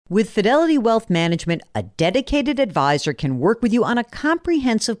With Fidelity Wealth Management, a dedicated advisor can work with you on a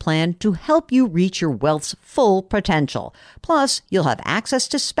comprehensive plan to help you reach your wealth's full potential. Plus, you'll have access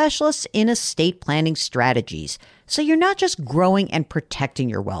to specialists in estate planning strategies. So you're not just growing and protecting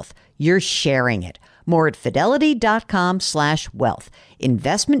your wealth, you're sharing it. More at fidelity.com/wealth.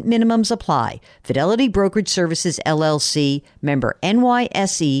 Investment minimums apply. Fidelity Brokerage Services, LLC, member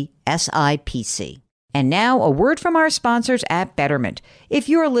NYSE, SIPC. And now, a word from our sponsors at Betterment. If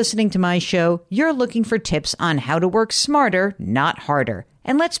you're listening to my show, you're looking for tips on how to work smarter, not harder.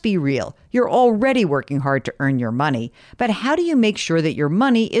 And let's be real, you're already working hard to earn your money. But how do you make sure that your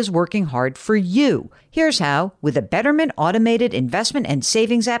money is working hard for you? Here's how. With a Betterment automated investment and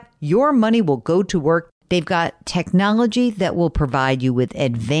savings app, your money will go to work. They've got technology that will provide you with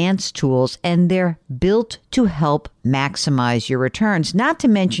advanced tools, and they're built to help maximize your returns, not to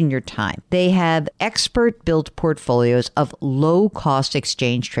mention your time. They have expert-built portfolios of low-cost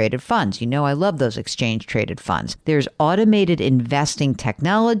exchange-traded funds. You know I love those exchange-traded funds. There's automated investing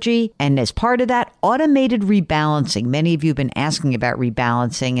technology, and as part of that, automated rebalancing. Many of you have been asking about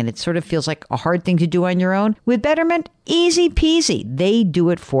rebalancing, and it sort of feels like a hard thing to do on your own. With Betterment, easy peasy. They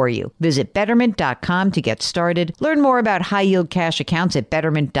do it for you. Visit Betterment.com to get started. Learn more about high-yield cash accounts at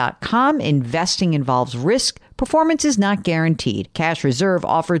Betterment.com. Investing involves risk. Performance is not guaranteed. Cash reserve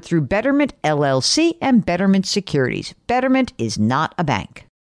offered through Betterment LLC and Betterment Securities. Betterment is not a bank.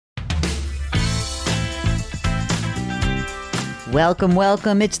 Welcome,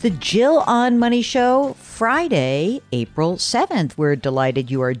 welcome. It's the Jill on Money Show, Friday, April 7th. We're delighted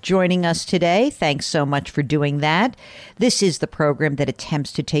you are joining us today. Thanks so much for doing that. This is the program that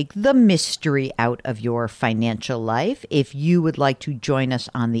attempts to take the mystery out of your financial life. If you would like to join us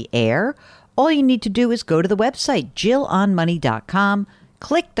on the air, all you need to do is go to the website, JillOnMoney.com,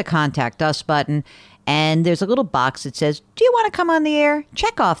 click the Contact Us button, and there's a little box that says, do you want to come on the air?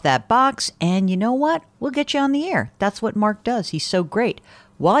 Check off that box, and you know what? We'll get you on the air. That's what Mark does. He's so great.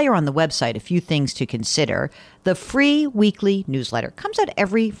 While you're on the website, a few things to consider. The free weekly newsletter comes out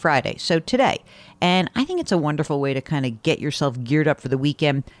every Friday, so today. And I think it's a wonderful way to kind of get yourself geared up for the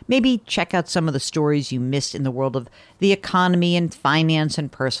weekend. Maybe check out some of the stories you missed in the world of the economy and finance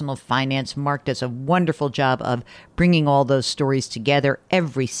and personal finance. Mark does a wonderful job of bringing all those stories together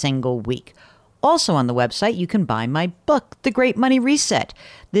every single week. Also on the website, you can buy my book, The Great Money Reset.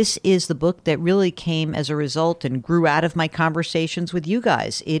 This is the book that really came as a result and grew out of my conversations with you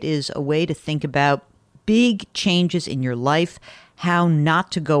guys. It is a way to think about big changes in your life, how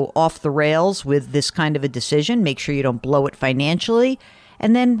not to go off the rails with this kind of a decision. Make sure you don't blow it financially.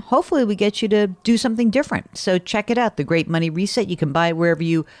 And then hopefully we get you to do something different. So check it out, The Great Money Reset. You can buy it wherever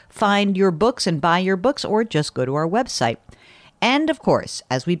you find your books and buy your books, or just go to our website. And of course,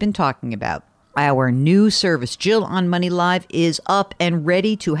 as we've been talking about, our new service, Jill on Money Live, is up and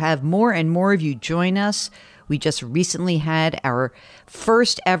ready to have more and more of you join us. We just recently had our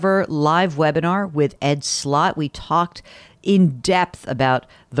first ever live webinar with Ed Slott. We talked in depth about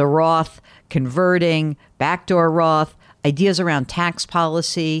the Roth, converting, backdoor Roth, ideas around tax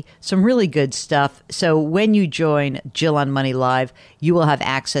policy, some really good stuff. So when you join Jill on Money Live, you will have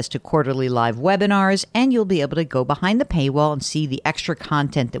access to quarterly live webinars, and you'll be able to go behind the paywall and see the extra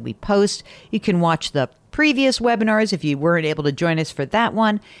content that we post. You can watch the previous webinars if you weren't able to join us for that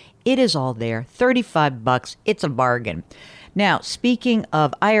one. It is all there, $35. It's a bargain. Now, speaking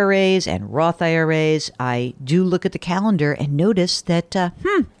of IRAs and Roth IRAs, I do look at the calendar and notice that,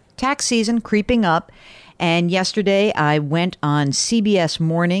 tax season creeping up. And yesterday I went on CBS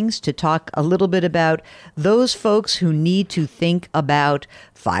Mornings to talk a little bit about those folks who need to think about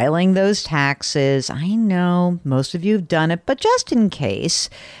filing those taxes. I know most of you have done it, but just in case,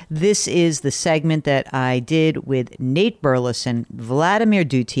 this is the segment that I did with Nate Burleson, Vladimir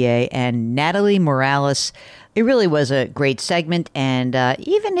Duthiers, and Natalie Morales. It really was a great segment, and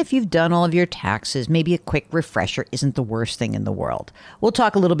even if you've done all of your taxes, maybe a quick refresher isn't the worst thing in the world. We'll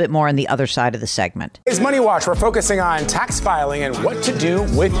talk a little bit more on the other side of the segment. It's Money Watch. We're focusing on tax filing and what to do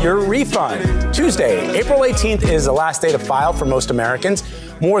with your refund. Tuesday, April 18th is the last day to file for most Americans.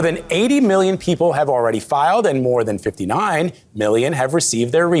 More than 80 million people have already filed, and more than 59 million have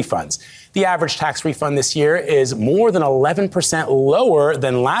received their refunds. The average tax refund this year is more than 11% lower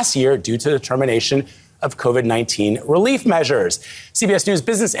than last year due to the termination of COVID-19 relief measures. CBS News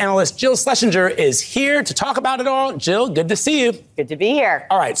business analyst Jill Schlesinger is here to talk about it all. Jill, good to see you. Good to be here.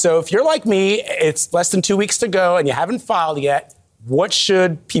 All right, so if you're like me, it's less than 2 weeks to go and you haven't filed yet. What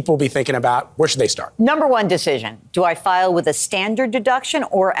should people be thinking about? Where should they start? Number one decision. Do I file with a standard deduction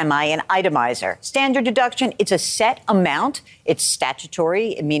or am I an itemizer? Standard deduction, it's a set amount. It's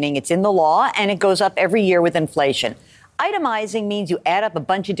statutory, meaning it's in the law, and it goes up every year with inflation. Itemizing means you add up a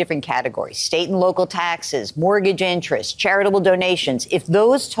bunch of different categories: state and local taxes, mortgage interest, charitable donations. If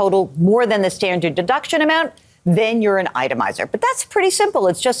those total more than the standard deduction amount, then you're an itemizer. But that's pretty simple.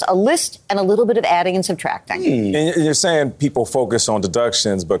 It's just a list and a little bit of adding and subtracting. And you're saying people focus on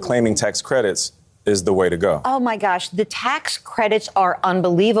deductions, but claiming tax credits is the way to go. Oh, my gosh. The tax credits are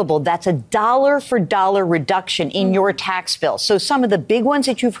unbelievable. That's a dollar for dollar reduction in your tax bill. So some of the big ones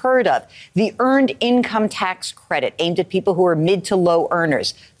that you've heard of: the earned income tax credit aimed at people who are mid to low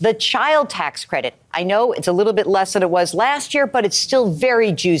earners, the child tax credit. I know it's a little bit less than it was last year, but it's still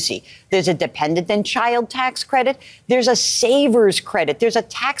very juicy. There's a dependent and child tax credit. There's a savers credit. There's a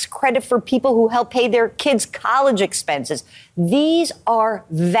tax credit for people who help pay their kids' college expenses. These are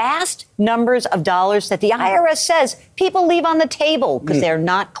vast numbers of dollars that the IRS says people leave on the table because they're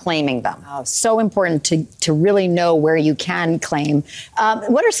not claiming them. Oh, so important to really know where you can claim.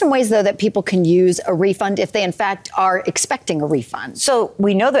 What are some ways, though, that people can use a refund if they, in fact, are expecting a refund? So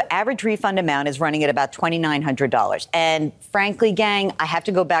we know the average refund amount is running at about $2,900. And frankly, gang, I have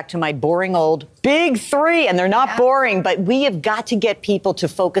to go back to my boring old big three, and they're not boring, but we have got to get people to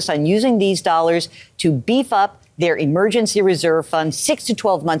focus on using these dollars to beef up their emergency reserve fund, 6 to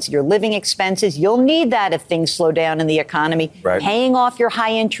 12 months of your living expenses. You'll need that if things slow down in the economy, paying off your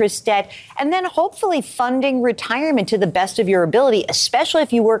high interest debt, and then hopefully funding retirement to the best of your ability, especially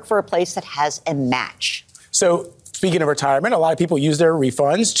if you work for a place that has a match. So speaking of retirement, a lot of people use their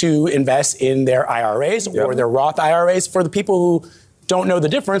refunds to invest in their IRAs or their Roth IRAs. For the people who don't know the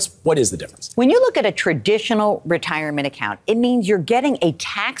difference, what is the difference? When you look at a traditional retirement account, it means you're getting a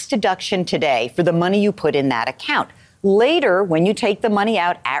tax deduction today for the money you put in that account. Later, when you take the money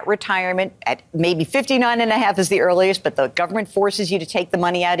out at retirement, at maybe 59 and a half is the earliest, but the government forces you to take the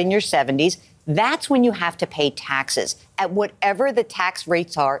money out in your 70s, that's when you have to pay taxes at whatever the tax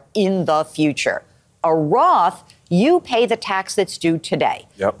rates are in the future. A Roth, you pay the tax that's due today.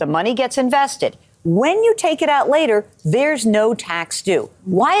 The money gets invested. When you take it out later, there's no tax due.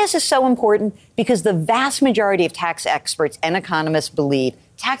 Why is this so important? Because the vast majority of tax experts and economists believe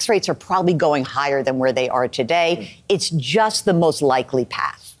tax rates are probably going higher than where they are today. It's just the most likely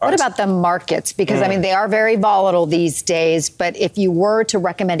path. What about the markets? Because, I mean, they are very volatile these days. But if you were to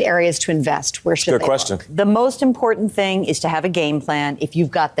recommend areas to invest, where should they look? The most important thing is to have a game plan. If you've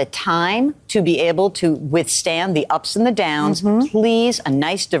got the time to be able to withstand the ups and the downs, please, a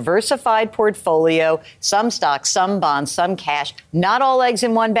nice diversified portfolio, some stocks, some bonds, some cash, not all eggs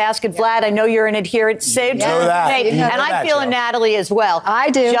in one basket. Vlad, I know you're an adherent. And I'm feeling Natalie as well.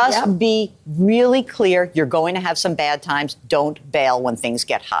 I do. Just be really clear. You're going to have some bad times. Don't bail when things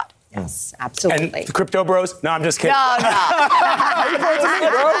get hot. Yes, absolutely. And the crypto bros? No, I'm just kidding. No.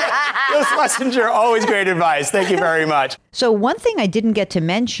 Liz Schlesinger, always great advice. Thank you very much. So one thing I didn't get to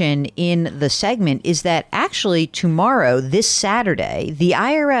mention in the segment is that actually tomorrow, this Saturday, the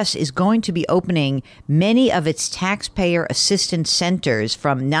IRS is going to be opening many of its taxpayer assistance centers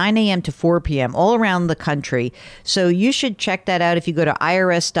from 9 a.m. to 4 p.m. all around the country. So you should check that out if you go to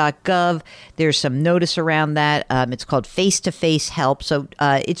irs.gov. There's some notice around that. It's called Face-to-Face Help. So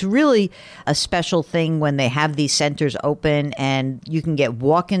it's really a special thing when they have these centers open, and you can get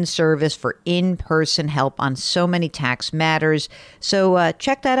walk-in service for in-person help on so many tax matters. So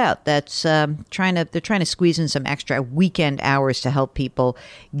check that out. That's they're trying to squeeze in some extra weekend hours to help people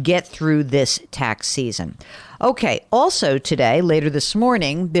get through this tax season. Okay, also today, later this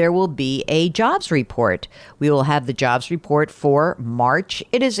morning, there will be a jobs report. We will have the jobs report for March.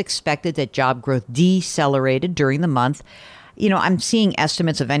 It is expected that job growth decelerated during the month. You know, I'm seeing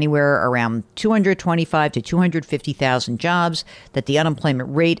estimates of anywhere around 225 to 250,000 jobs, that the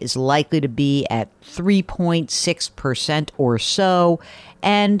unemployment rate is likely to be at 3.6% or so.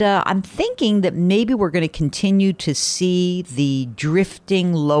 And I'm thinking that maybe we're going to continue to see the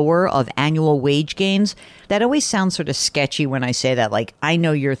drifting lower of annual wage gains. That always sounds sort of sketchy when I say that. Like, I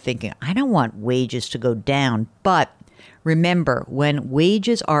know you're thinking, I don't want wages to go down. But remember, when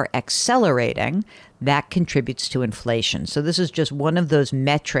wages are accelerating, that contributes to inflation. So this is just one of those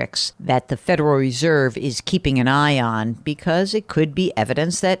metrics that the Federal Reserve is keeping an eye on, because it could be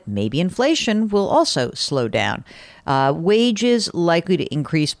evidence that maybe inflation will also slow down. Wages likely to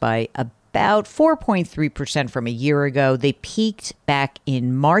increase by about 4.3% from a year ago. They peaked back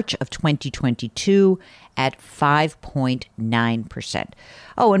in March of 2022 at 5.9%.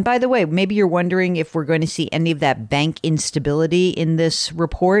 Oh, and by the way, maybe you're wondering if we're going to see any of that bank instability in this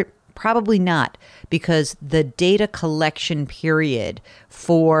report. Probably not, because the data collection period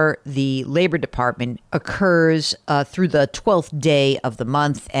for the Labor Department occurs through the 12th day of the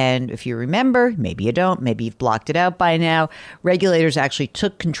month. And if you remember, maybe you don't, maybe you've blocked it out by now, regulators actually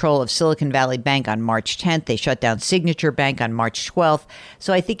took control of Silicon Valley Bank on March 10th. They shut down Signature Bank on March 12th.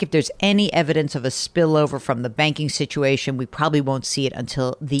 So I think if there's any evidence of a spillover from the banking situation, we probably won't see it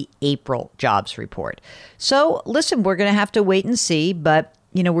until the April jobs report. So listen, we're going to have to wait and see, but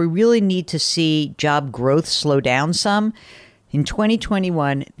we really need to see job growth slow down some. In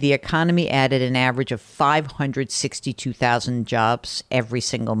 2021, the economy added an average of 562,000 jobs every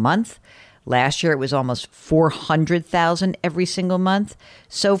single month. Last year, it was almost 400,000 every single month.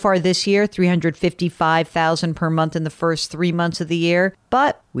 So far this year, 355,000 per month in the first 3 months of the year.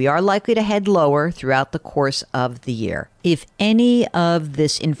 But we are likely to head lower throughout the course of the year. If any of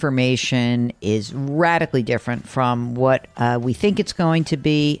this information is radically different from what we think it's going to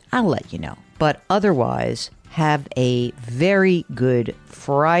be, I'll let you know. But otherwise, have a very good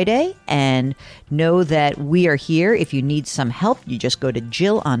Friday and know that we are here. If you need some help, you just go to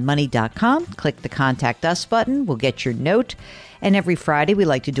JillOnMoney.com, click the Contact Us button. We'll get your note. And every Friday, we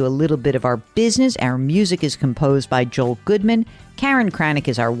like to do a little bit of our business. Our music is composed by Joel Goodman. Karen Kranick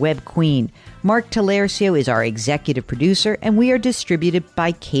is our web queen. Mark Talercio is our executive producer, and we are distributed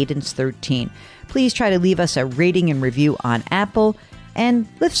by Cadence 13. Please try to leave us a rating and review on Apple and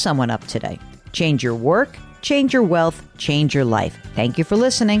lift someone up today. Change your work, change your wealth, change your life. Thank you for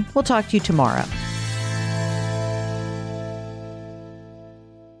listening. We'll talk to you tomorrow.